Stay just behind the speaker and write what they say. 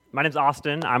My name's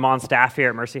Austin. I'm on staff here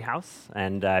at Mercy House,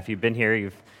 and if you've been here,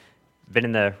 you've been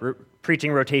in the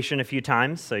preaching rotation a few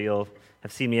times, so you'll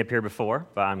have seen me up here before,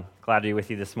 but I'm glad to be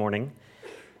with you this morning.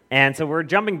 And so we're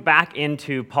jumping back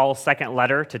into Paul's second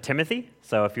letter to Timothy.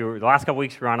 So if you were the last couple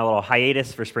weeks, we were on a little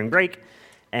hiatus for spring break,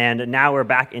 and now we're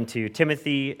back into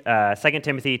Timothy, 2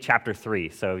 Timothy chapter 3.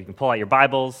 So you can pull out your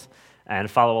Bibles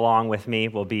and follow along with me.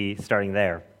 We'll be starting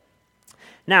there.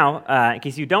 Now, in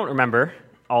case you don't remember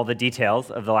all the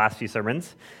details of the last few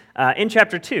sermons, in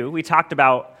chapter 2, we talked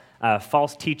about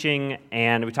false teaching,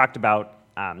 and we talked about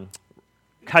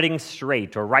cutting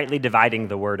straight or rightly dividing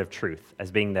the word of truth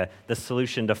as being the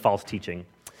solution to false teaching.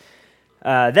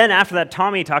 Then after that,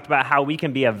 Tommy talked about how we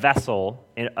can be a vessel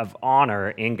of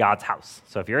honor in God's house.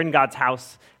 So if you're in God's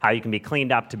house, how you can be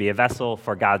cleaned up to be a vessel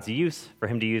for God's use, for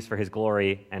him to use for his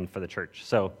glory and for the church.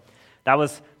 So that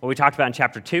was what we talked about in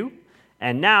chapter 2.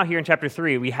 And now here in chapter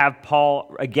 3, we have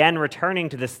Paul again returning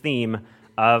to this theme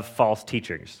of false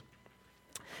teachers.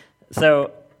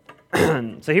 So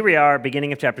here we are,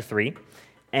 beginning of chapter 3.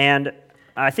 And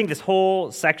I think this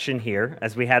whole section here,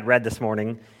 as we had read this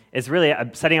morning, is really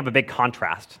setting up a big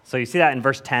contrast. So you see that in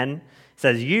verse 10. It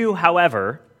says, you,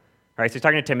 however, right, so he's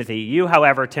talking to Timothy, you,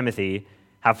 however, Timothy,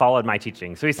 have followed my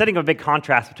teaching. So he's setting up a big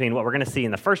contrast between what we're going to see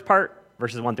in the first part,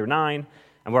 verses 1 through 9,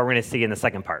 and what we're going to see in the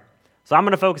second part. So I'm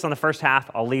going to focus on the first half.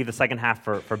 I'll leave the second half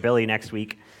for Billy next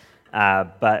week.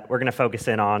 But we're going to focus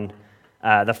in on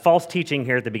the false teaching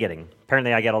here at the beginning.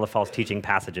 Apparently I get all the false teaching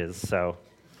passages, so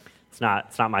it's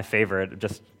not my favorite. It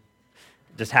just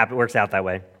works out that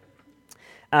way.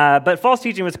 But false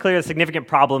teaching was clearly a significant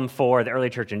problem for the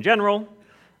early church in general,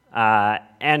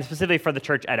 and specifically for the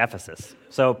church at Ephesus.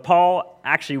 So Paul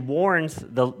actually warns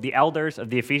the elders of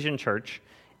the Ephesian church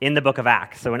in the book of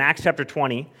Acts. So in Acts chapter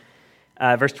 20,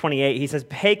 verse 28, he says,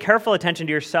 pay careful attention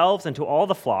to yourselves and to all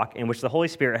the flock in which the Holy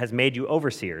Spirit has made you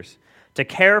overseers, to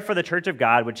care for the church of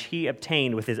God which he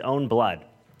obtained with his own blood.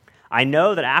 I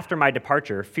know that after my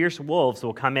departure, fierce wolves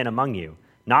will come in among you,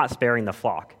 not sparing the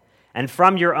flock. And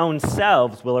from your own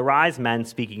selves will arise men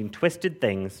speaking twisted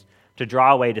things to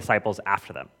draw away disciples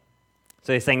after them.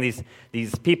 So he's saying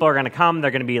these people are going to come,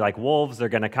 they're going to be like wolves, they're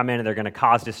going to come in and they're going to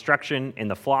cause destruction in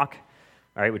the flock,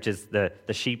 right, which is the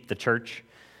sheep, the church.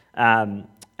 And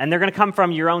they're going to come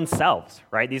from your own selves,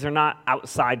 right? These are not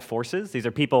outside forces. These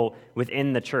are people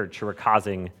within the church who are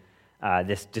causing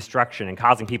this destruction and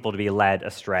causing people to be led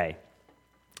astray.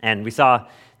 And we saw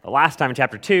the last time in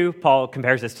chapter 2, Paul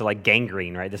compares this to like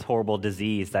gangrene, right? This horrible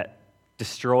disease that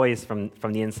destroys from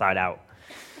the inside out.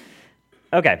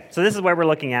 Okay, so this is where we're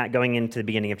looking at going into the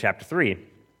beginning of chapter 3.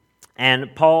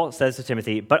 And Paul says to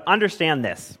Timothy, but understand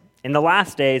this, in the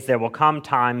last days there will come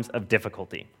times of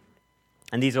difficulty.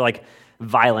 And these are like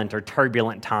violent or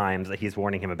turbulent times that he's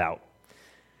warning him about.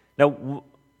 Now,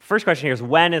 first question here is,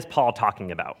 when is Paul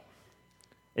talking about?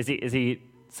 Is he?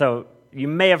 So you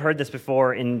may have heard this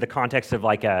before in the context of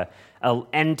like a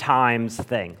end times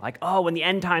thing. Like, oh, when the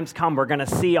end times come, we're going to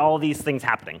see all these things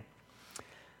happening.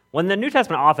 When the New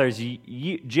Testament authors,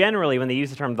 generally, when they use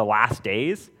the term the last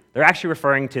days, they're actually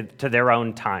referring to their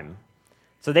own time.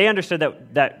 So they understood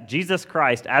that Jesus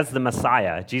Christ as the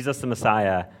Messiah, Jesus the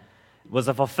Messiah, was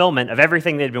a fulfillment of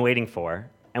everything they'd been waiting for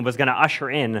and was going to usher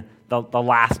in the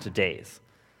last days.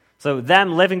 So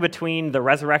them living between the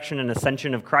resurrection and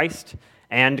ascension of Christ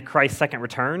and Christ's second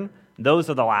return, those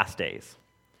are the last days.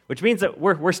 Which means that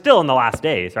we're still in the last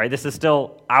days, right? This is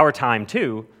still our time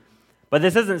too, but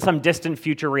this isn't some distant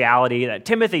future reality that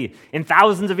Timothy, in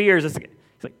thousands of years, it's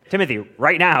like, Timothy,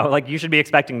 right now, like you should be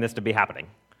expecting this to be happening.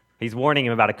 He's warning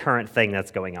him about a current thing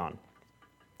that's going on.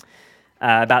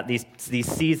 About these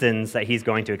seasons that he's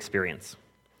going to experience.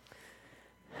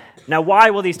 Now,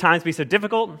 why will these times be so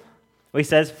difficult? Well, he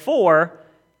says, for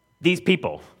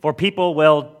people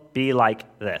will be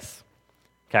like this.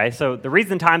 Okay, so the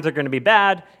reason times are going to be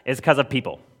bad is because of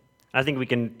people. I think we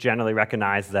can generally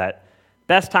recognize that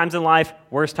best times in life,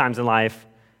 worst times in life,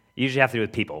 usually have to do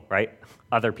with people, right?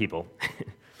 Other people.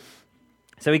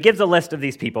 So he gives a list of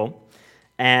these people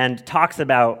and talks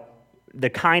about the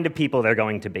kind of people they're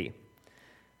going to be.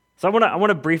 So I want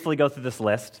to briefly go through this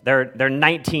list. There are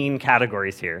 19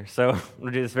 categories here, so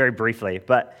we'll do this very briefly.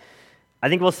 But I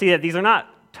think we'll see that these are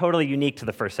not totally unique to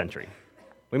the first century.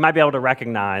 We might be able to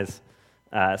recognize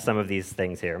some of these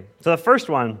things here. So the first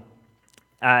one,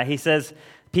 he says,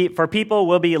 for people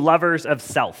will be lovers of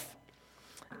self.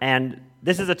 And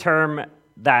this is a term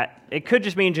that it could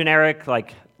just mean generic,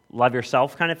 like love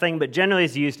yourself kind of thing, but generally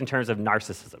is used in terms of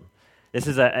narcissism. This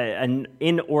is an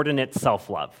inordinate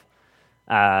self-love.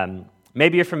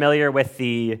 Maybe you're familiar with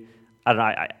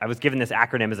I was given this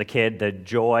acronym as a kid, the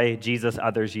JOY, Jesus,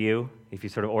 Others, You. If you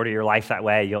sort of order your life that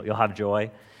way, you'll have joy.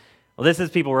 Well, this is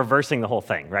people reversing the whole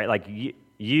thing, right? Like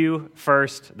you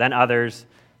first, then others,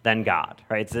 then God,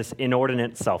 right? It's this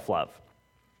inordinate self-love.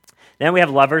 Then we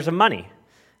have lovers of money.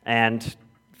 And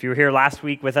if you were here last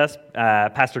week with us,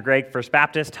 Pastor Greg, First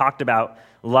Baptist, talked about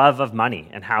love of money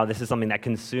and how this is something that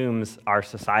consumes our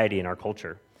society and our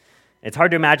culture. It's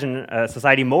hard to imagine a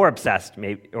society more obsessed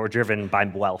or driven by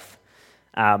wealth.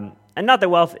 And not that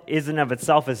wealth isn't of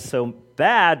itself is so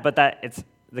bad, but that it's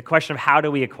the question of how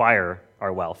do we acquire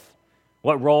our wealth?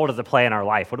 What role does it play in our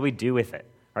life? What do we do with it?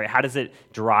 Right? How does it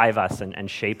drive us and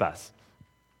shape us?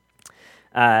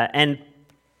 And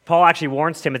Paul actually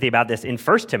warns Timothy about this in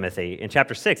 1 Timothy. In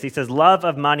chapter 6, he says, love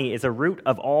of money is a root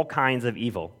of all kinds of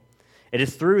evil. It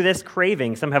is through this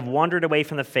craving some have wandered away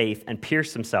from the faith and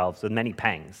pierced themselves with many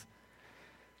pangs.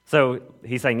 So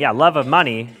he's saying, yeah, love of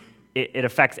money, it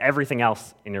affects everything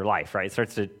else in your life, right? It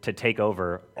starts to take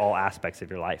over all aspects of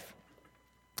your life.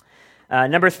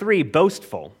 Number 3,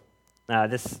 boastful.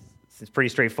 This is pretty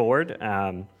straightforward.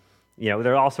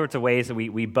 There are all sorts of ways that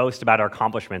we boast about our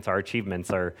accomplishments, our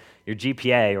achievements, or your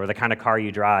GPA, or the kind of car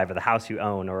you drive, or the house you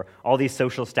own, or all these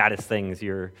social status things.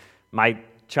 My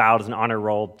child is an honor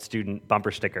roll student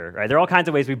bumper sticker, right? There are all kinds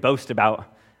of ways we boast about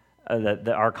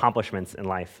our accomplishments in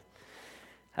life.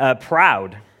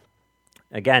 Proud.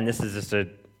 Again, this is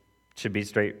should be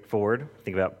straightforward.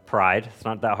 Think about pride. It's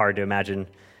not that hard to imagine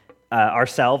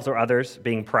ourselves or others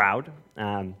being proud.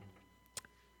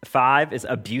 5 is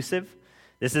abusive.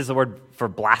 This is the word for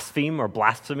blaspheme or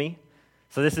blasphemy.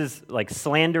 So this is like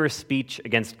slanderous speech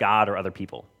against God or other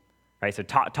people, right? So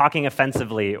talking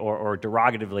offensively or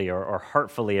derogatively or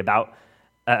hurtfully about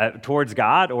towards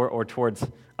God or towards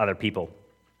other people.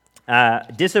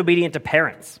 Disobedient to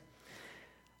parents.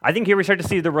 I think here we start to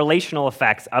see the relational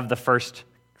effects of the first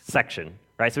section,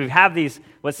 right? So we have these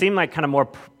what seem like kind of more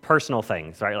personal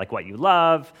things, right? Like what you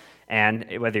love and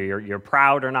whether you're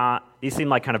proud or not. These seem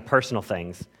like kind of personal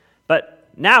things. But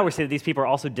now we see that these people are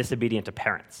also disobedient to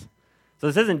parents. So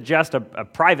this isn't just a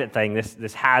private thing.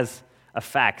 This has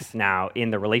effects now in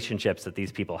the relationships that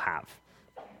these people have.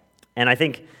 And I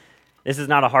think this is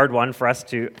not a hard one for us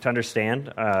to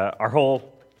understand. Our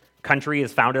whole country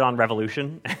is founded on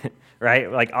revolution,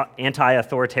 right? Like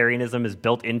anti-authoritarianism is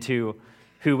built into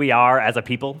who we are as a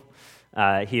people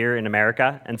here in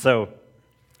America. And so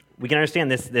we can understand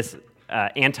this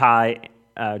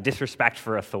disrespect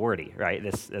for authority, right?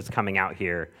 This is coming out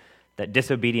here, that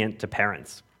disobedient to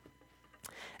parents.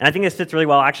 And I think this fits really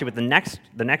well actually with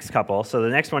the next couple. So the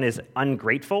next one is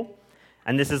ungrateful,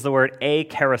 and this is the word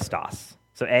akaristos.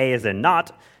 So a is in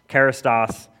not,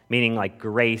 charistos meaning like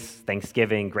grace,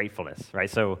 thanksgiving, gratefulness, right?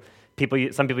 So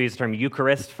some people use the term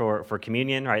Eucharist for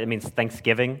communion, right? It means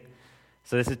thanksgiving.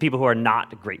 So this is people who are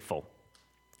not grateful.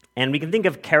 And we can think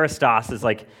of charistos as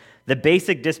like the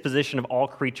basic disposition of all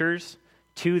creatures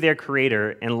to their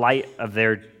Creator in light of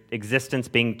their existence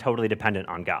being totally dependent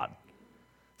on God.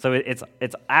 So it's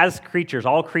as creatures,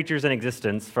 all creatures in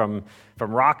existence, from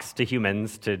rocks to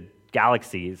humans to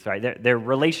galaxies, right? Their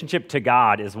relationship to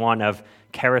God is one of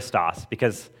charistos,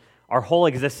 because our whole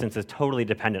existence is totally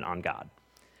dependent on God.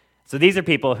 So these are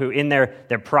people who, in their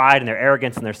pride and their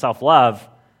arrogance and their self-love,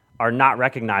 are not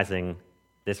recognizing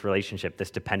this relationship, this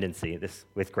dependency, this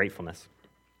with gratefulness.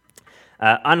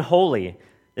 Unholy.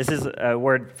 This is a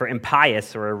word for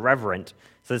impious or irreverent.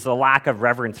 So it's a lack of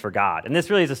reverence for God. And this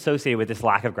really is associated with this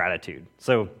lack of gratitude.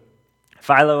 So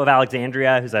Philo of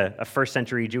Alexandria, who's a first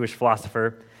century Jewish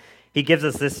philosopher, he gives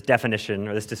us this definition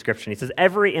or this description. He says,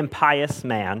 every impious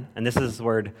man, and this is the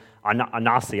word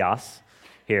anasios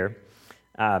here,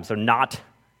 so not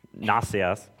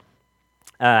nasios.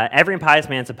 Every impious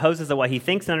man supposes that what he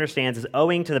thinks and understands is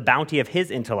owing to the bounty of his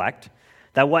intellect,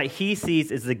 that what he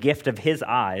sees is the gift of his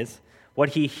eyes, what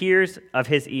he hears of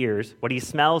his ears, what he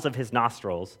smells of his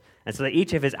nostrils, and so that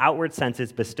each of his outward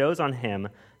senses bestows on him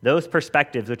those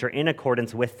perspectives which are in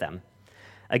accordance with them.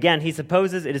 Again, he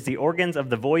supposes it is the organs of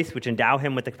the voice which endow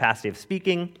him with the capacity of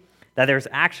speaking, that there is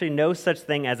actually no such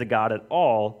thing as a God at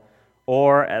all,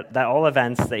 or at all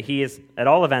events that he is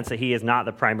not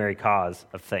the primary cause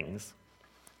of things.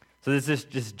 So this is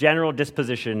just general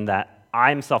disposition that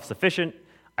I'm self-sufficient,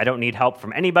 I don't need help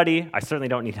from anybody, I certainly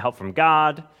don't need help from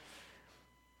God.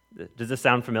 Does this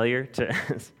sound familiar to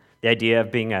the idea of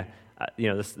being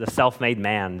the self-made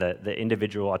man, the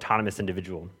individual, autonomous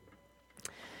individual?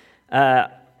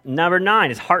 Number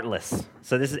 9 is heartless.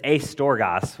 So this is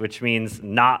astorgos, which means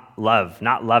not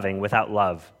loving, without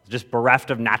love, just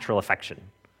bereft of natural affection.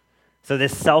 So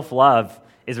this self-love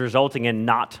is resulting in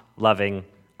not loving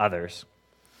others.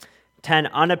 10,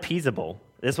 unappeasable.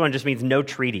 This one just means no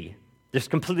treaty. just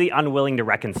completely unwilling to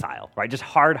reconcile, right? Just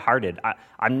hard-hearted.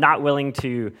 I'm not willing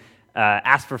to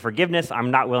ask for forgiveness.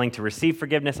 I'm not willing to receive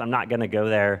forgiveness. I'm not going to go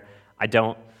there.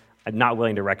 I'm not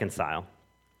willing to reconcile.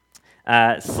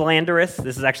 Slanderous,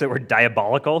 this is actually the word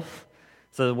diabolical.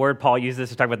 So the word Paul uses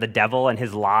to talk about the devil and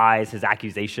his lies, his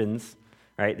accusations,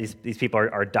 right? These people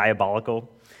are diabolical.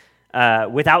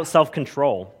 Without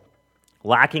self-control,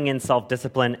 lacking in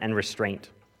self-discipline and restraint.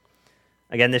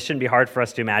 Again, this shouldn't be hard for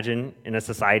us to imagine in a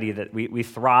society that we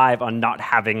thrive on not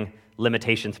having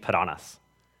limitations put on us,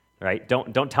 right?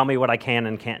 Don't tell me what I can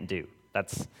and can't do.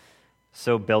 That's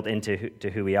so built into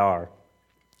who we are.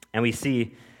 And we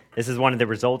see this is one of the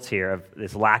results here of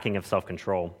this lacking of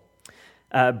self-control.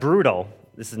 Brutal,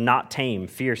 this is not tame,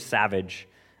 fierce, savage.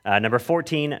 Number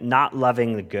 14, not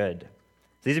loving the good.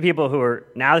 So these are people who are,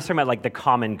 now they're talking about like the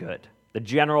common good, the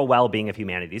general well-being of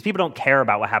humanity. These people don't care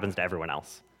about what happens to everyone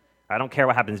else. I don't care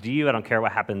what happens to you. I don't care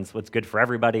what's good for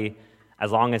everybody, as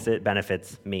long as it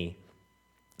benefits me.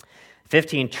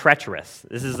 15, treacherous.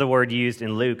 This is the word used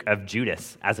in Luke of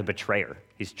Judas as a betrayer.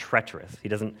 He's treacherous.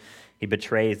 He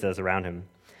betrays those around him.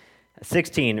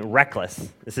 16, reckless.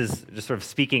 This is just sort of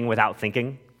speaking without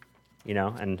thinking, and I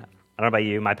don't know about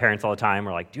you, my parents all the time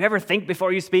were like, do you ever think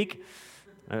before you speak?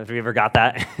 I don't know if you ever got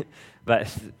that,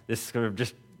 but this sort of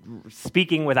just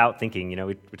speaking without thinking.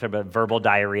 We talk about verbal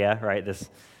diarrhea, right? This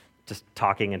just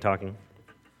talking and talking.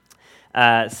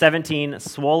 17,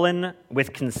 swollen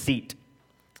with conceit,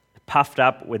 puffed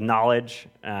up with knowledge.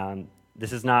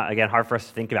 This is not, again, hard for us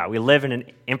to think about. We live in an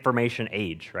information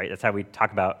age, right? That's how we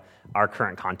talk about our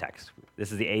current context.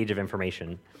 This is the age of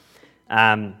information.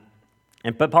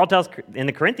 But Paul tells in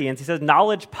the Corinthians, he says,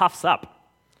 knowledge puffs up,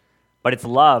 but it's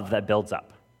love that builds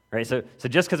up, right? So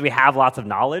just because we have lots of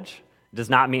knowledge does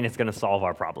not mean it's going to solve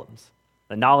our problems.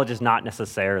 The knowledge is not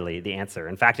necessarily the answer.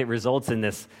 In fact, it results in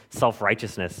this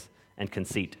self-righteousness and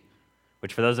conceit,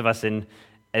 which for those of us in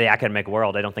the academic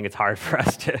world, I don't think it's hard for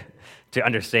us to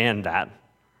understand that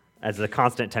as a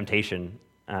constant temptation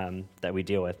that we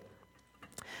deal with.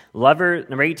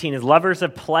 Number 18 is lovers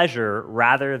of pleasure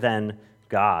rather than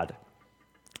God.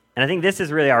 And I think this is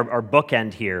really our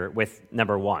bookend here with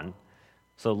number 1.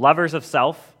 So lovers of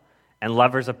self and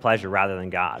lovers of pleasure rather than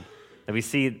God. And we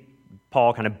see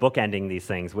Paul kind of bookending these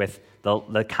things with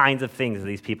the kinds of things that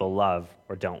these people love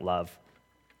or don't love.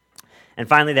 And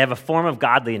finally, they have a form of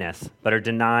godliness, but are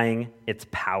denying its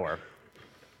power.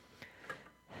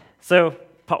 So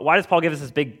why does Paul give us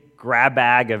this big grab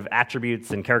bag of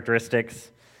attributes and characteristics?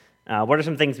 What are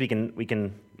some things we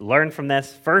can learn from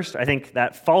this? First, I think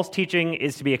that false teaching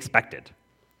is to be expected.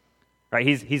 Right?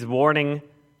 He's warning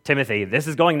Timothy, this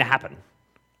is going to happen.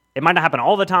 It might not happen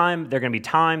all the time. There are going to be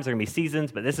times, there are going to be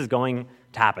seasons, but this is going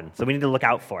to happen. So we need to look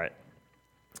out for it.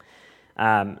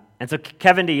 And so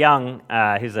Kevin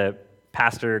DeYoung, who's a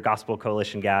pastor, Gospel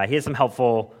Coalition guy, he has some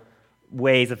helpful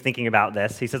ways of thinking about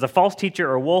this. He says, a false teacher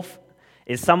or wolf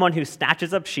is someone who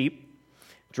snatches up sheep,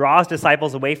 draws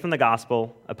disciples away from the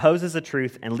gospel, opposes the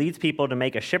truth, and leads people to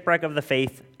make a shipwreck of the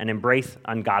faith and embrace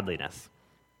ungodliness.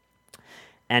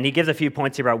 And he gives a few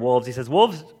points here about wolves. He says,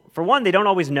 wolves, for one, they don't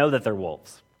always know that they're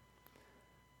wolves.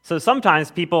 So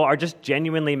sometimes people are just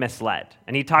genuinely misled.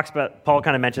 And he talks about, Paul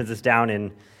kind of mentions this down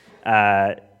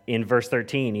in verse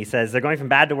 13. He says, they're going from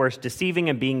bad to worse, deceiving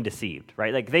and being deceived,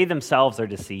 right? Like they themselves are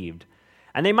deceived.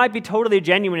 And they might be totally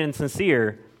genuine and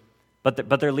sincere,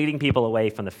 but they're leading people away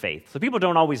from the faith. So people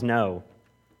don't always know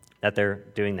that they're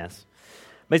doing this.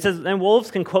 But he says, and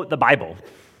wolves can quote the Bible.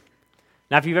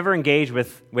 Now, if you've ever engaged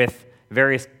with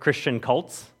various Christian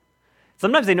cults,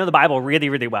 sometimes they know the Bible really,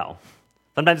 really well.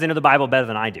 Sometimes they know the Bible better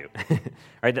than I do.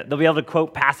 Right? They'll be able to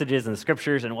quote passages in the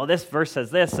scriptures, and well, this verse says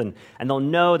this, and they'll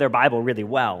know their Bible really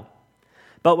well.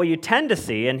 But what you tend to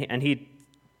see, and he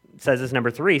says this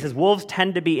number 3, he says wolves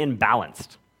tend to be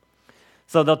imbalanced.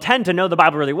 So they'll tend to know the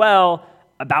Bible really well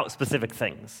about specific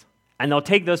things. And they'll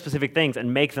take those specific things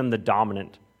and make them the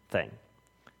dominant thing.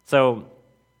 So,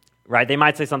 right, they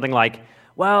might say something like,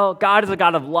 well, God is a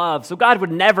God of love, so God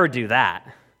would never do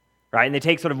that. Right? And they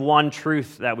take sort of one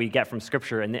truth that we get from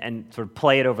Scripture and sort of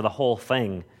play it over the whole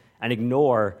thing and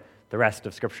ignore the rest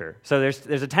of Scripture. So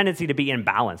there's a tendency to be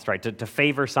imbalanced, right? To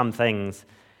favor some things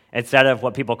instead of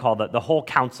what people call the whole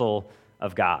counsel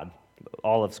of God,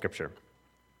 all of Scripture.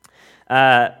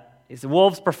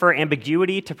 Wolves prefer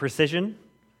ambiguity to precision,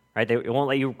 right? It won't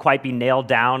let you quite be nailed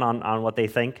down on what they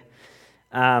think.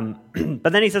 But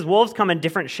then he says wolves come in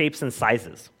different shapes and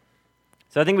sizes.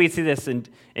 So I think we see this in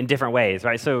different ways,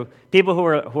 right? So people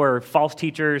who are false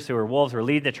teachers, who are wolves, who are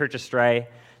leading the church astray,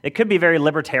 it could be very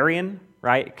libertarian,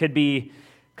 right? It could be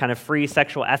kind of free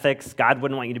sexual ethics. God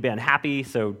wouldn't want you to be unhappy,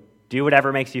 so do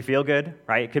whatever makes you feel good,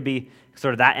 right? It could be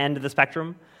sort of that end of the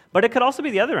spectrum, but it could also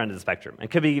be the other end of the spectrum. It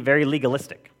could be very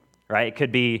legalistic, right? It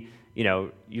could be,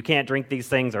 you can't drink these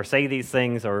things or say these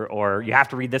things, or you have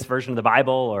to read this version of the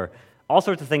Bible, or all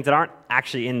sorts of things that aren't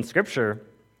actually in Scripture,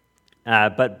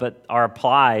 but are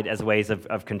applied as ways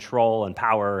of control and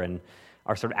power and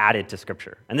are sort of added to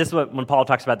Scripture. And this is when Paul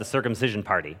talks about the circumcision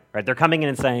party, right? They're coming in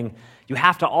and saying, you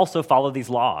have to also follow these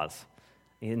laws.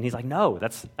 And he's like, no,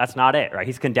 that's not it, right?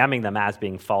 He's condemning them as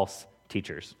being false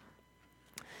teachers.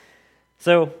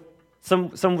 So some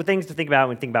things to think about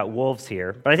when we think about wolves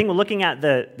here. But I think we're looking at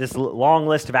this long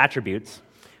list of attributes.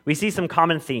 We see some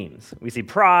common themes. We see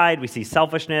pride, we see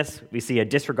selfishness, we see a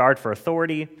disregard for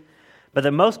authority. But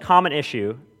the most common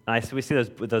issue, and we see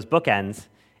those bookends,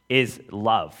 is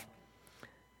love.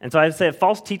 And so I would say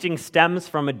false teaching stems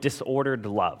from a disordered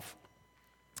love.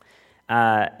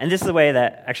 And this is the way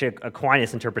that actually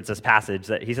Aquinas interprets this passage,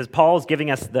 that he says Paul's giving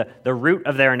us the root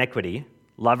of their iniquity,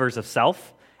 lovers of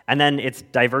self, and then its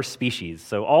diverse species.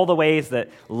 So all the ways that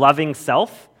loving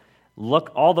self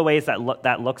all the ways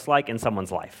that looks like in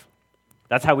someone's life.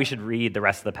 That's how we should read the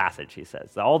rest of the passage, he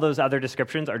says. All those other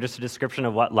descriptions are just a description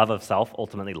of what love of self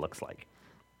ultimately looks like.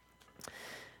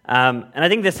 And I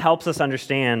think this helps us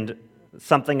understand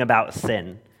something about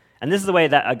sin. And this is the way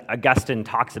that Augustine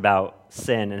talks about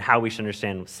sin and how we should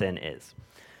understand what sin is.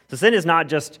 So sin is not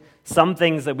just some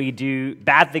things that we do,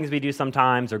 bad things we do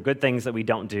sometimes, or good things that we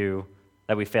don't do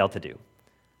that we fail to do.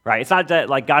 Right? It's not that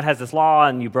like God has this law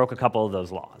and you broke a couple of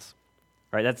those laws.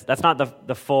 Right? That's not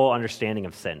the full understanding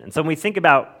of sin. And so when we think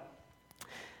about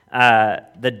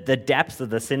the depths of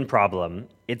the sin problem,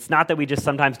 it's not that we just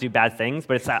sometimes do bad things,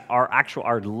 but it's that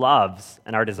our loves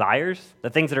and our desires, the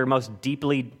things that are most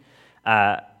deeply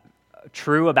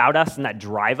true about us and that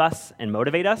drive us and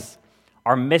motivate us,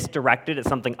 are misdirected at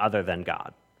something other than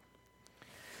God.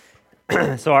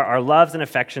 So our loves and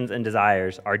affections and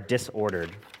desires are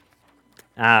disordered.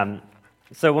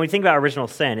 So when we think about original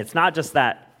sin, it's not just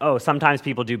that, sometimes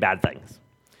people do bad things.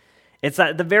 It's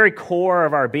that the very core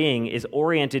of our being is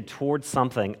oriented towards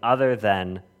something other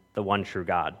than the one true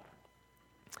God.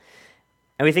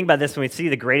 And we think about this when we see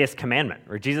the greatest commandment,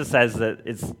 where Jesus says that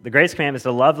the greatest commandment is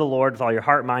to love the Lord with all your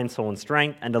heart, mind, soul, and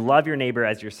strength, and to love your neighbor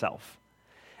as yourself.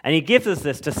 And he gives us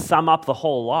this to sum up the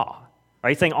whole law.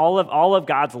 Right? He's saying all of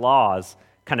God's laws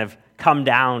kind of come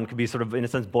down, could be sort of, in a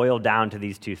sense, boiled down to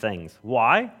these two things.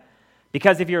 Why?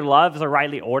 Because if your loves are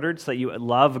rightly ordered so that you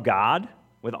love God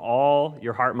with all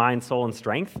your heart, mind, soul, and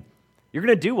strength, you're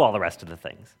going to do all the rest of the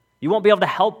things. You won't be able to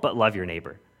help but love your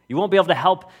neighbor. You won't be able to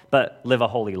help but live a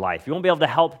holy life. You won't be able to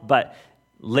help but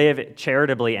live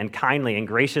charitably and kindly and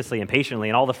graciously and patiently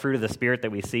and all the fruit of the Spirit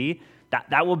that we see.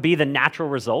 That will be the natural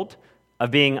result of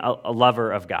being a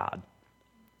lover of God.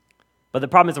 But the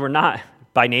problem is we're not,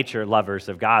 by nature, lovers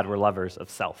of God. We're lovers of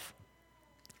self.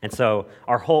 And so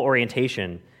our whole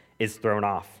orientation is thrown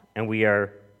off, and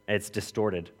it's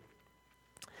distorted.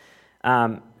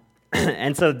 And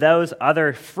so those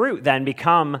other fruit then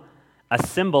become a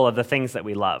symbol of the things that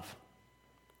we love.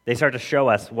 They start to show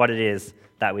us what it is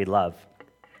that we love.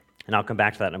 And I'll come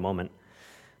back to that in a moment.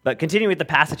 But continuing with the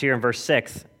passage here in verse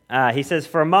 6, he says,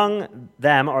 "For among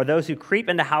them are those who creep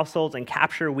into households and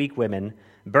capture weak women,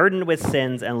 burdened with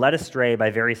sins and led astray by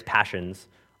various passions,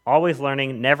 always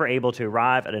learning, never able to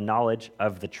arrive at a knowledge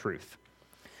of the truth."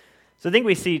 So I think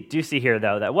we do see here,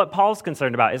 though, that what Paul's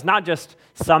concerned about is not just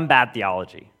some bad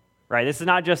theology, right? This is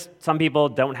not just some people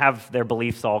don't have their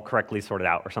beliefs all correctly sorted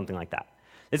out or something like that.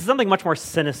 This is something much more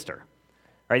sinister,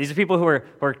 right? These are people who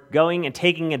are going and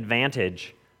taking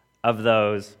advantage of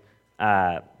those,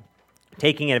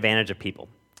 taking advantage of people.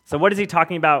 So what is he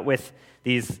talking about with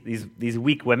these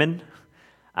weak women?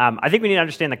 I think we need to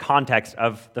understand the context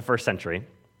of the first century,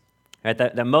 right?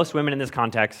 That most women in this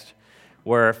context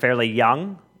were fairly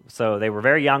young. So they were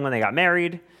very young when they got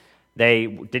married. They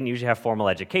didn't usually have formal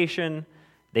education.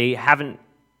 They haven't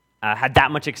had that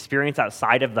much experience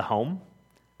outside of the home,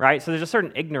 right? So there's a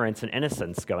certain ignorance and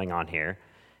innocence going on here.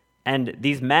 And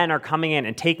these men are coming in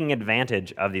and taking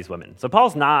advantage of these women. So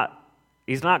Paul's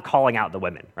he's not calling out the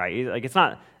women, right? It's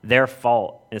not their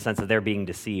fault in the sense that they're being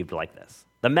deceived like this.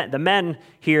 The men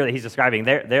here that he's describing,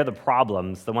 they're the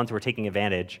problems, the ones who are taking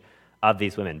advantage of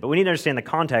these women. But we need to understand the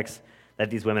context that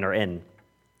these women are in.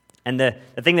 And the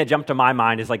thing that jumped to my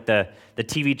mind is like the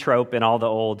TV trope in all the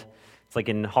old, it's like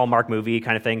in Hallmark movie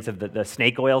kind of things of the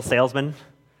snake oil salesman.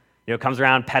 Comes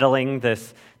around peddling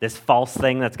this false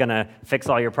thing that's going to fix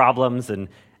all your problems.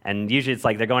 And usually it's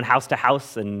like they're going house to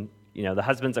house and, the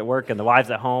husband's at work and the wives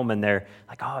at home. And they're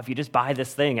like, if you just buy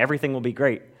this thing, everything will be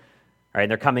great. Right? And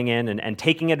they're coming in and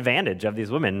taking advantage of these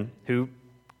women who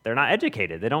they're not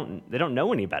educated. They don't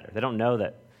know any better. They don't know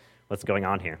that what's going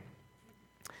on here.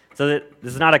 So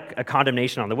this is not a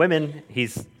condemnation on the women.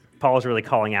 Paul is really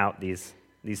calling out these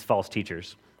false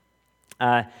teachers.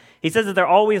 He says that they're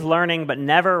always learning but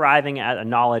never arriving at a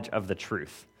knowledge of the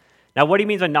truth. Now, what he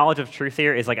means by knowledge of truth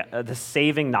here is like the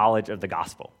saving knowledge of the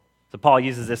gospel. So Paul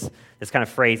uses this kind of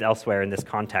phrase elsewhere in this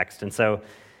context. And so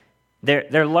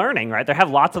they're learning, right? They have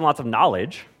lots and lots of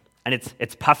knowledge, and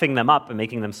it's puffing them up and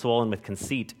making them swollen with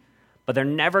conceit. But they're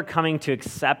never coming to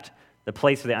accept the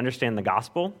place where they understand the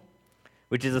gospel,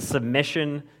 which is a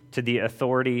submission to the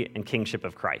authority and kingship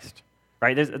of Christ,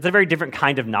 right? It's a very different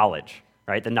kind of knowledge,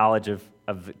 right? The knowledge of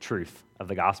the truth of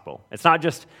the gospel. It's not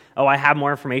just, I have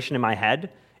more information in my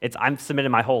head. It's I'm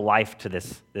submitting my whole life to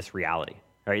this reality,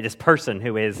 right? This person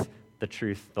who is the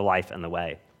truth, the life, and the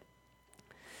way.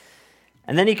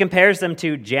 And then he compares them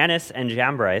to Jannes and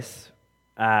Jambres,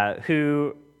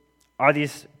 who are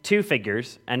these two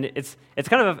figures. And it's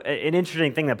kind of an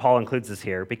interesting thing that Paul includes this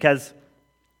here, because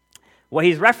what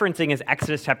he's referencing is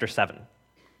Exodus chapter 7.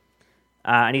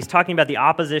 And he's talking about the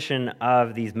opposition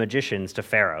of these magicians to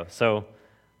Pharaoh. So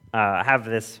I have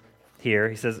this here.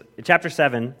 He says, chapter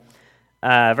 7,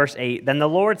 verse 8, "Then the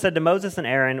Lord said to Moses and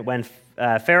Aaron, when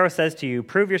Pharaoh says to you,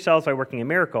 'Prove yourselves by working a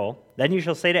miracle,' then you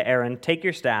shall say to Aaron, 'Take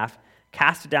your staff,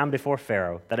 cast it down before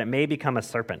Pharaoh, that it may become a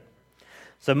serpent.'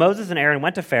 So Moses and Aaron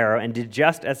went to Pharaoh and did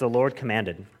just as the Lord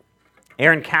commanded.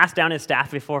 Aaron cast down his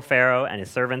staff before Pharaoh and his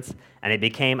servants, and it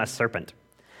became a serpent.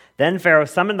 Then Pharaoh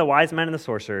summoned the wise men and the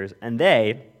sorcerers, and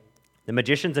they, the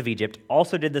magicians of Egypt,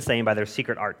 also did the same by their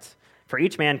secret arts. For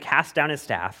each man cast down his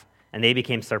staff, and they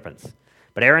became serpents.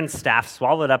 But Aaron's staff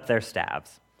swallowed up their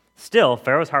staves. Still,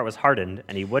 Pharaoh's heart was hardened,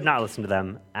 and he would not listen to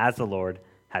them, as the Lord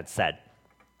had said."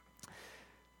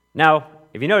 Now,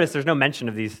 if you notice, there's no mention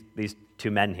of these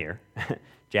two men here,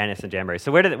 Jannes and Jambres.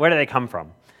 So where do they come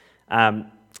from?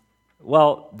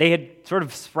 Well, they had sort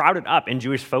of sprouted up in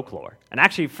Jewish folklore. And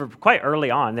actually, for quite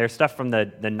early on, there's stuff from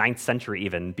the 9th century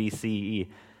even, BCE,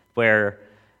 where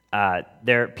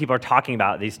people are talking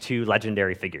about these two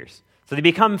legendary figures. So they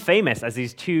become famous as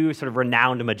these two sort of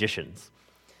renowned magicians.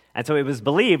 And so it was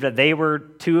believed that they were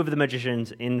two of the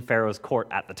magicians in Pharaoh's court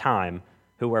at the time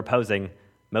who were opposing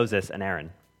Moses and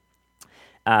Aaron.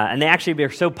 And they actually are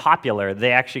so popular,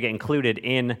 they actually get included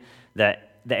in the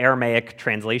Aramaic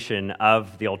translation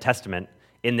of the Old Testament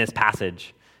in this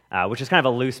passage, which is kind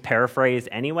of a loose paraphrase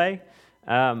anyway.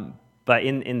 But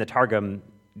in the Targum,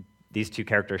 these two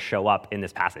characters show up in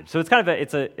this passage. So it's kind of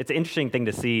it's an interesting thing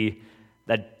to see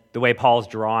that the way Paul's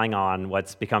drawing on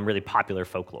what's become really popular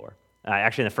folklore.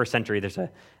 Actually, in the first century, there's an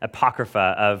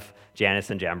apocrypha of Jannes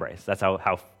and Jambres. That's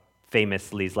how famous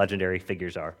these legendary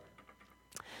figures are.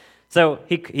 So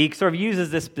he sort of uses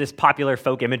this popular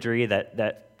folk imagery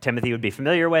that Timothy would be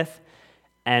familiar with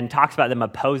and talks about them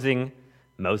opposing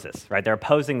Moses, right? They're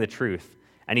opposing the truth.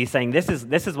 And he's saying, this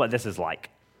is what this is like,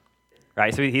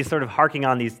 right? So he's sort of harking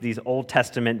on these Old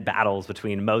Testament battles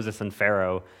between Moses and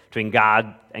Pharaoh, between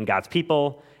God and God's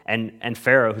people, and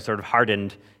Pharaoh, who sort of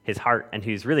hardened his heart and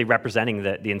who's really representing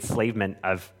the enslavement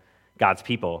of God's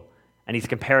people. And he's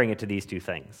comparing it to these two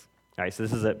things, right? So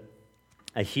this is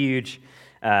a huge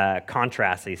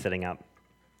contrast that he's setting up.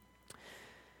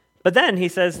 But then he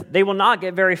says, they will not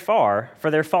get very far, for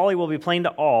their folly will be plain to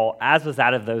all, as was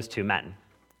that of those two men.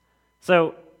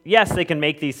 So, yes, they can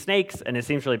make these snakes, and it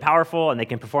seems really powerful, and they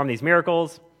can perform these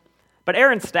miracles, but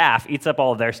Aaron's staff eats up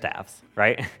all of their staffs,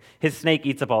 right? His snake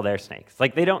eats up all their snakes.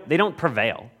 Like, they don't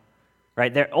prevail,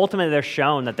 right? Ultimately, they're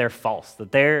shown that they're false,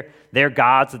 that their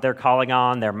gods that they're calling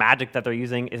on, their magic that they're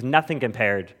using, is nothing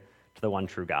compared to the one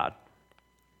true God.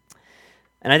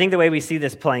 And I think the way we see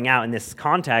this playing out in this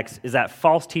context is that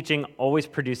false teaching always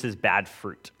produces bad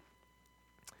fruit.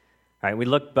 Right? We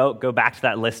go back to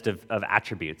that list of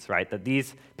attributes, right? That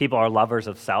these people are lovers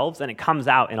of selves, and it comes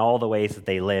out in all the ways that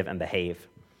they live and behave.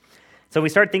 So we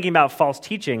start thinking about false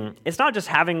teaching. It's not just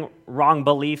having wrong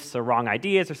beliefs or wrong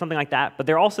ideas or something like that, but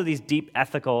there are also these deep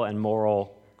ethical and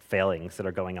moral failings that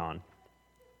are going on.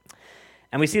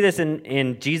 And we see this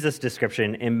in Jesus'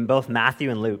 description in both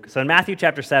Matthew and Luke. So in Matthew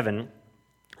chapter 7,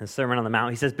 the Sermon on the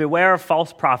Mount, he says, "Beware of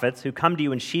false prophets who come to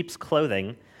you in sheep's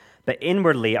clothing, but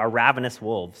inwardly are ravenous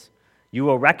wolves. You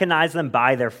will recognize them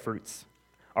by their fruits.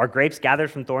 Are grapes gathered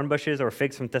from thorn bushes or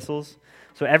figs from thistles?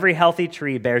 So every healthy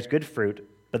tree bears good fruit,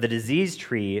 but the diseased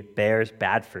tree bears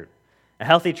bad fruit. A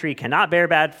healthy tree cannot bear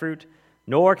bad fruit,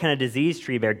 nor can a diseased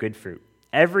tree bear good fruit.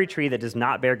 Every tree that does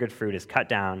not bear good fruit is cut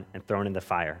down and thrown in the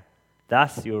fire.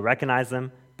 Thus you will recognize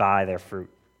them by their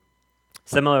fruit."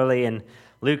 Similarly, in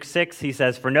Luke 6, he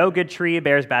says, "For no good tree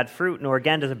bears bad fruit, nor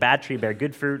again does a bad tree bear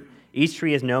good fruit. Each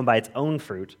tree is known by its own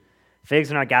fruit.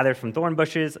 Figs are not gathered from thorn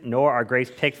bushes, nor are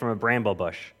grapes picked from a bramble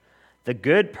bush. The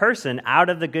good person out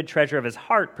of the good treasure of his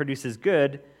heart produces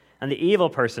good, and the evil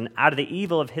person out of the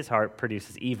evil of his heart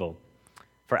produces evil.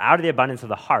 For out of the abundance of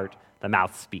the heart, the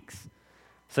mouth speaks.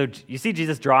 So you see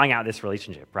Jesus drawing out this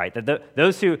relationship, right? That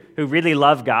those who really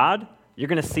love God, you're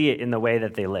going to see it in the way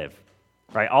that they live,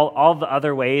 right? All the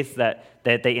other ways that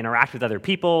they interact with other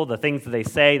people, the things that they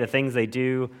say, the things they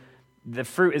do, the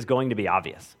fruit is going to be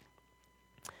obvious.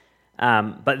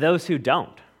 But those who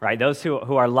don't, right? Those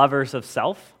who are lovers of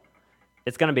self,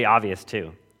 it's going to be obvious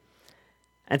too.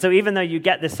 And so even though you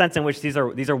get this sense in which these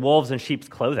are wolves in sheep's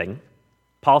clothing,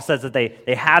 Paul says that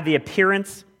they have the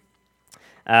appearance,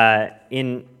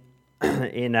 in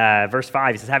verse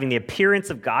 5, he says, having the appearance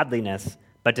of godliness,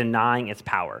 but denying its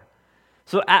power.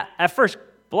 So at first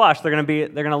blush, they're going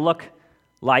to look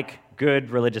like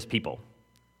good religious people.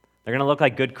 They're going to look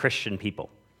like good Christian people.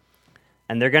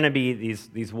 And they're going to be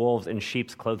these wolves in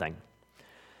sheep's clothing.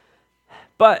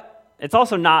 But it's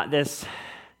also not this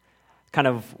kind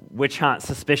of witch hunt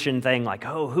suspicion thing like,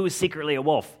 oh, who's secretly a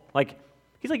wolf? Like,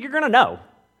 he's like, you're going to know.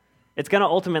 It's going to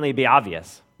ultimately be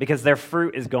obvious because their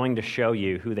fruit is going to show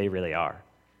you who they really are.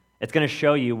 It's going to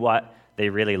show you what they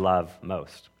really love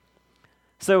most.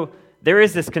 So there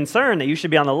is this concern that you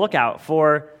should be on the lookout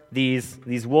for these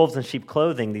wolves in sheep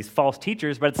clothing, these false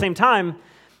teachers, but at the same time,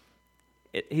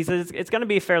 he says it's going to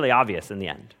be fairly obvious in the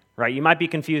end, right? You might be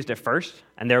confused at first,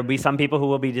 and there will be some people who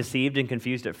will be deceived and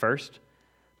confused at first,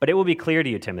 but it will be clear to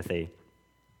you, Timothy,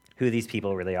 who these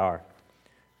people really are,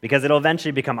 because it'll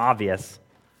eventually become obvious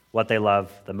what they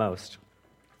love the most.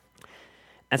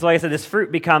 And so like I said, this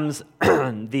fruit becomes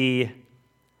the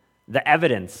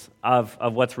evidence of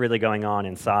what's really going on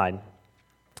inside.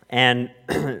 And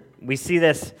we see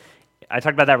this, I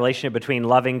talked about that relationship between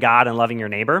loving God and loving your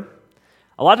neighbor.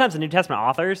 A lot of times the New Testament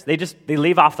authors, they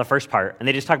leave off the first part and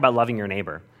they just talk about loving your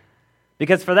neighbor.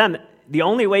 Because for them, the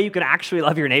only way you can actually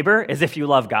love your neighbor is if you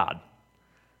love God.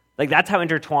 Like that's how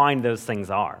intertwined those things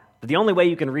are. But the only way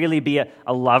you can really be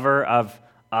a lover of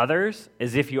others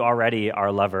is if you already are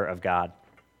a lover of God.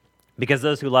 Because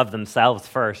those who love themselves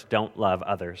first don't love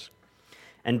others.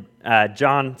 And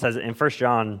John says in 1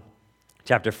 John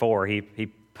chapter 4, he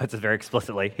puts it very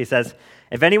explicitly. He says,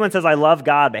 if anyone says, I love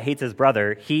God, but hates his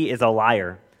brother, he is a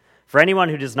liar. For anyone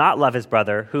who does not love his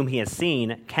brother, whom he has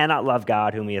seen, cannot love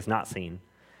God, whom he has not seen.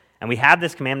 And we have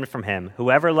this commandment from him,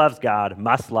 whoever loves God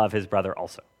must love his brother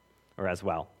also, or as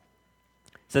well.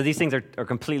 So these things are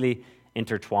completely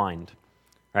intertwined,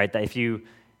 right? That if you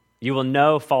will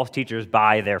know false teachers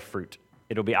by their fruit.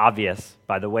 It'll be obvious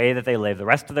by the way that they live the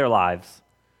rest of their lives,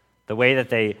 the way that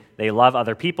they love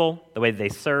other people, the way that they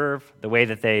serve, the way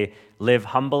that they live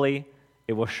humbly.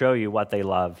 It will show you what they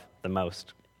love the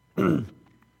most and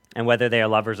whether they are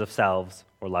lovers of selves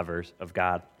or lovers of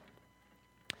God.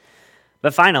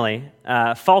 But finally,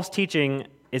 false teaching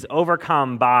is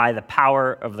overcome by the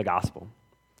power of the gospel.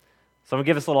 So I'm going to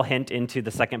give us a little hint into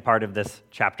the second part of this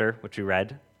chapter, which we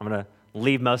read. I'm going to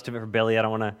leave most of it for Billy. I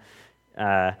don't want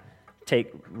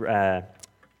to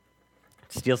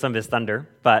steal some of his thunder.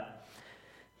 But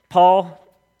Paul,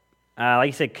 like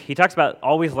you said, he talks about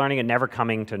always learning and never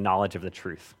coming to knowledge of the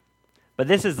truth. But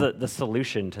this is the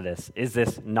solution to this, is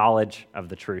this knowledge of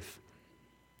the truth.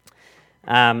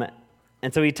 And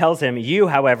so he tells him, you,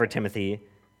 however, Timothy,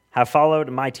 have followed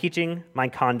my teaching, my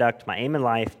conduct, my aim in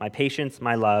life, my patience,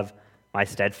 my love, my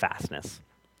steadfastness.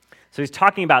 So he's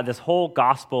talking about this whole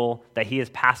gospel that he has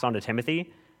passed on to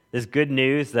Timothy, this good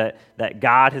news that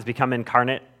God has become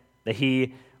incarnate, that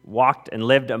he walked and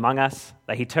lived among us,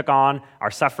 that he took on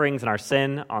our sufferings and our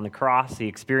sin on the cross. He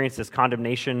experienced this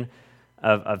condemnation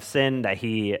of sin, that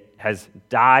he has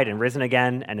died and risen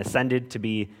again and ascended to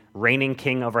be reigning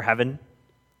king over heaven.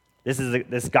 This is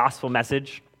this gospel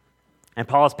message. And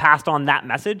Paul has passed on that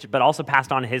message, but also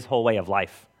passed on his whole way of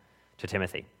life to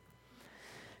Timothy.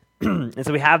 And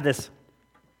so we have this,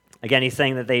 again, he's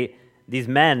saying that these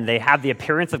men, they have the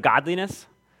appearance of godliness,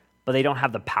 but they don't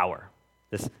have the power,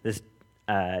 this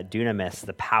dunamis,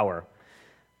 the power.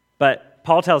 But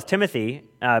Paul tells Timothy,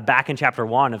 back in chapter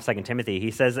 1 of 2 Timothy, he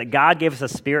says that God gave us a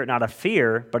spirit not of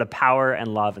fear, but of power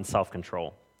and love and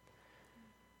self-control.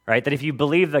 Right? That if you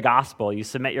believe the gospel, you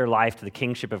submit your life to the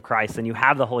kingship of Christ, then you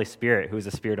have the Holy Spirit, who is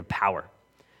a spirit of power,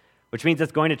 which means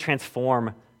it's going to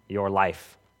transform your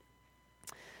life.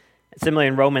 Similarly,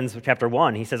 in Romans chapter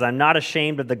 1, he says, I'm not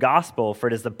ashamed of the gospel, for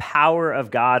it is the power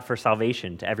of God for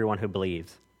salvation to everyone who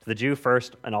believes, to the Jew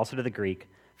first and also to the Greek.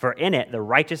 For in it, the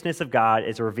righteousness of God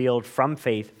is revealed from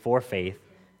faith for faith,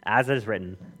 as it is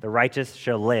written, the righteous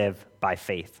shall live by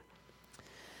faith.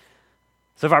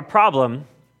 So if our problem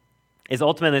is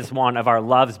ultimately this one of our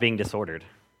loves being disordered,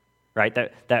 right?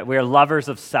 That we're lovers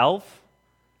of self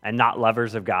and not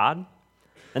lovers of God,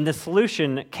 then the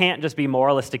solution can't just be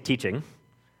moralistic teaching,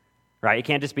 right? It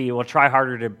can't just be, well, try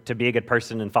harder to be a good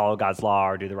person and follow God's law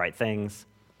or do the right things.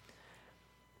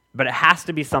 But it has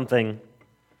to be something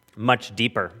much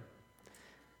deeper.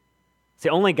 See,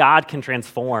 only God can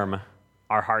transform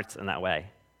our hearts in that way.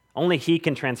 Only He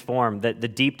can transform the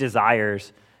deep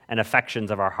desires and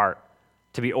affections of our heart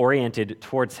to be oriented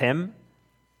towards Him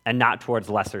and not towards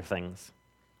lesser things,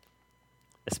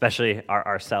 especially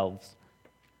ourselves.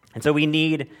 And so we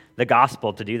need the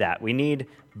gospel to do that. We need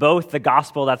both the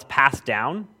gospel that's passed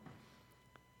down,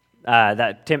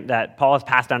 that Paul has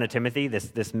passed down to Timothy,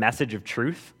 this message of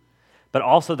truth, but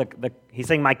also he's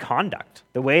saying my conduct,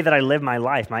 the way that I live my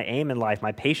life, my aim in life,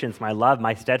 my patience, my love,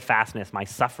 my steadfastness, my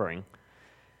suffering.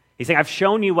 He's saying, I've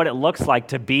shown you what it looks like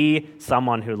to be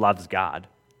someone who loves God.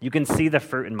 You can see the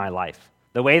fruit in my life.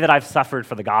 The way that I've suffered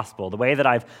for the gospel, the way that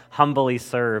I've humbly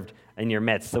served in your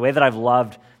midst, the way that I've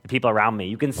loved the people around me.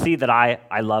 You can see that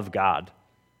I love God.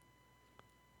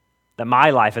 That my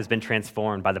life has been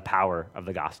transformed by the power of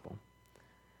the gospel.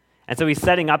 And so he's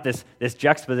setting up this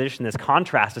juxtaposition, this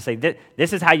contrast to say,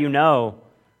 this is how you know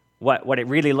what it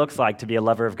really looks like to be a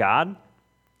lover of God.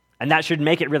 And that should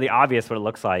make it really obvious what it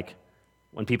looks like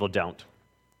when people don't.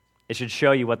 It should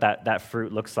show you what that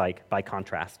fruit looks like by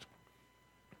contrast.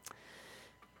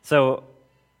 So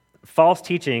false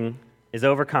teaching is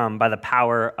overcome by the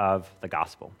power of the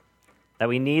gospel. That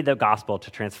we need the gospel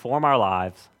to transform our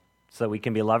lives so that we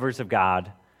can be lovers of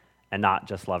God and not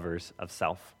just lovers of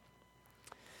self.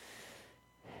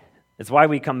 It's why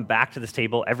we come back to this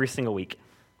table every single week.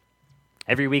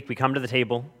 Every week we come to the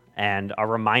table and are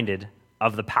reminded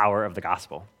of the power of the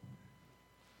gospel.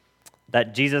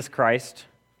 That Jesus Christ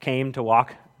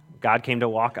God came to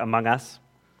walk among us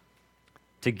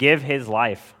to give His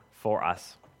life for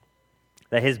us.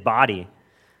 That His body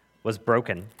was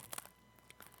broken.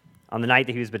 On the night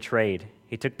that He was betrayed,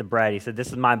 He took the bread. He said, this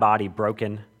is my body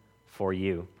broken for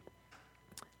you.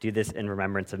 Do this in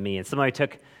remembrance of me. And somebody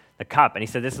took the cup and He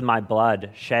said, this is my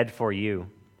blood shed for you.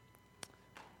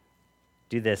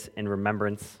 Do this in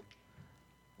remembrance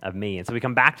of me. And so we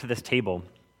come back to this table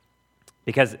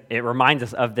because it reminds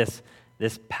us of this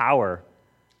power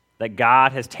that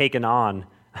God has taken on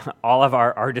all of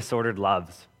our disordered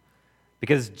loves.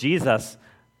 Because Jesus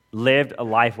lived a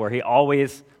life where He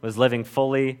always was living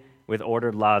fully with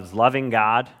ordered loves, loving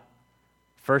God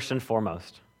first and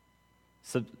foremost.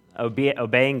 So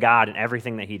obeying God in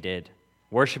everything that He did,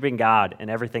 worshiping God in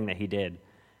everything that He did.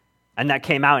 And that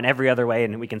came out in every other way,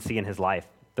 and we can see in His life.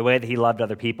 The way that He loved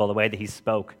other people, the way that He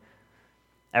spoke,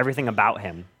 everything about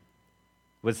Him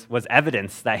was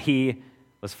evidence that He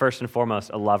was first and foremost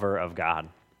a lover of God.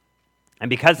 And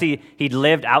because he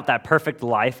lived out that perfect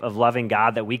life of loving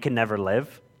God that we can never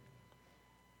live,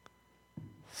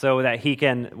 so that He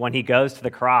can, when He goes to the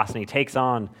cross and He takes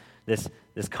on this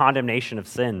condemnation of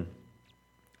sin,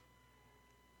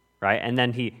 right? And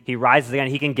then he rises again,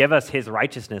 He can give us His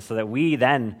righteousness so that we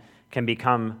then can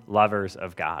become lovers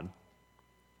of God.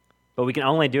 But we can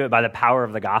only do it by the power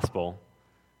of the gospel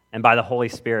and by the Holy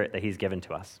Spirit that He's given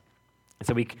to us. And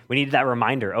so we need that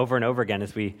reminder over and over again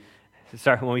as when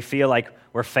we feel like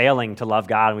we're failing to love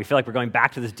God and we feel like we're going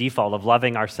back to this default of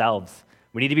loving ourselves.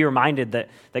 We need to be reminded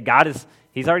that God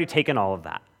He's already taken all of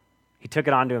that. He took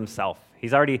it onto Himself.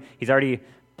 He's already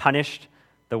punished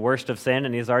the worst of sin,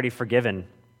 and He's already forgiven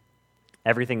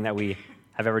everything that we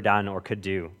have ever done or could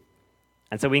do.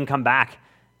 And so we can come back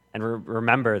and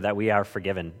remember that we are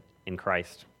forgiven in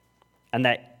Christ and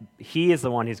that He is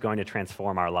the one who's going to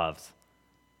transform our loves.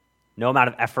 No amount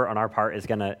of effort on our part is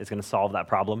going to solve that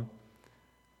problem.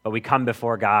 But we come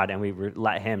before God and we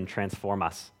let Him transform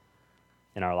us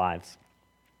in our lives.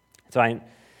 So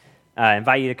I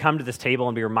invite you to come to this table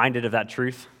and be reminded of that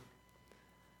truth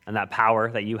and that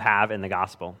power that you have in the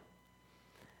gospel.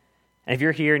 And if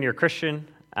you're here and you're a Christian,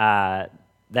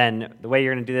 then the way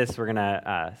you're going to do this, we're going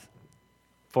to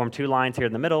form two lines here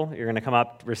in the middle. You're going to come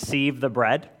up, receive the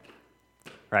bread,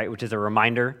 right, which is a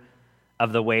reminder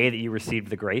of the way that you received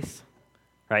the grace.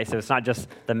 Right? So it's not just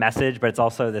the message, but it's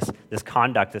also this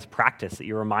conduct, this practice that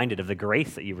you're reminded of the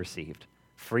grace that you received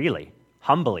freely,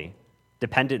 humbly,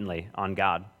 dependently on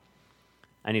God.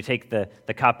 And you take the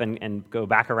cup and go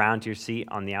back around to your seat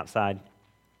on the outside.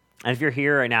 And if you're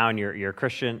here right now and you're a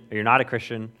Christian, or you're not a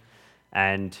Christian,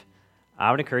 and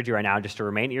I would encourage you right now just to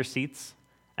remain at your seats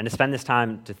and to spend this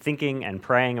time to thinking and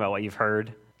praying about what you've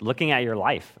heard, looking at your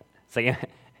life. It's like,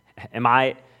 am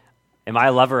I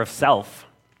a lover of self?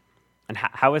 And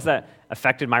how has that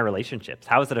affected my relationships?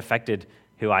 How has it affected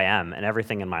who I am and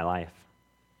everything in my life?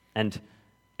 And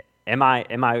am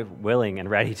I willing and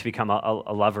ready to become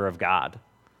a lover of God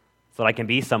so that I can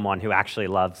be someone who actually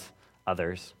loves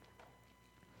others?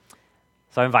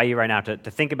 So I invite you right now to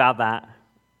think about that.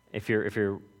 If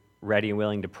you're ready and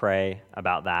willing to pray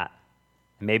about that,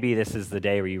 maybe this is the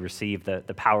day where you receive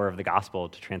the power of the gospel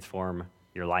to transform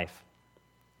your life.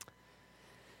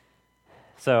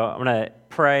 So I'm going to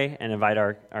pray and invite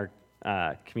our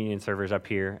communion servers up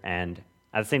here. And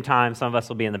at the same time, some of us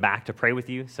will be in the back to pray with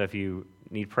you. So if you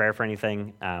need prayer for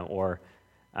anything, or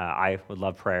I would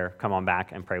love prayer, come on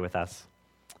back and pray with us.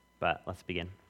 But let's begin.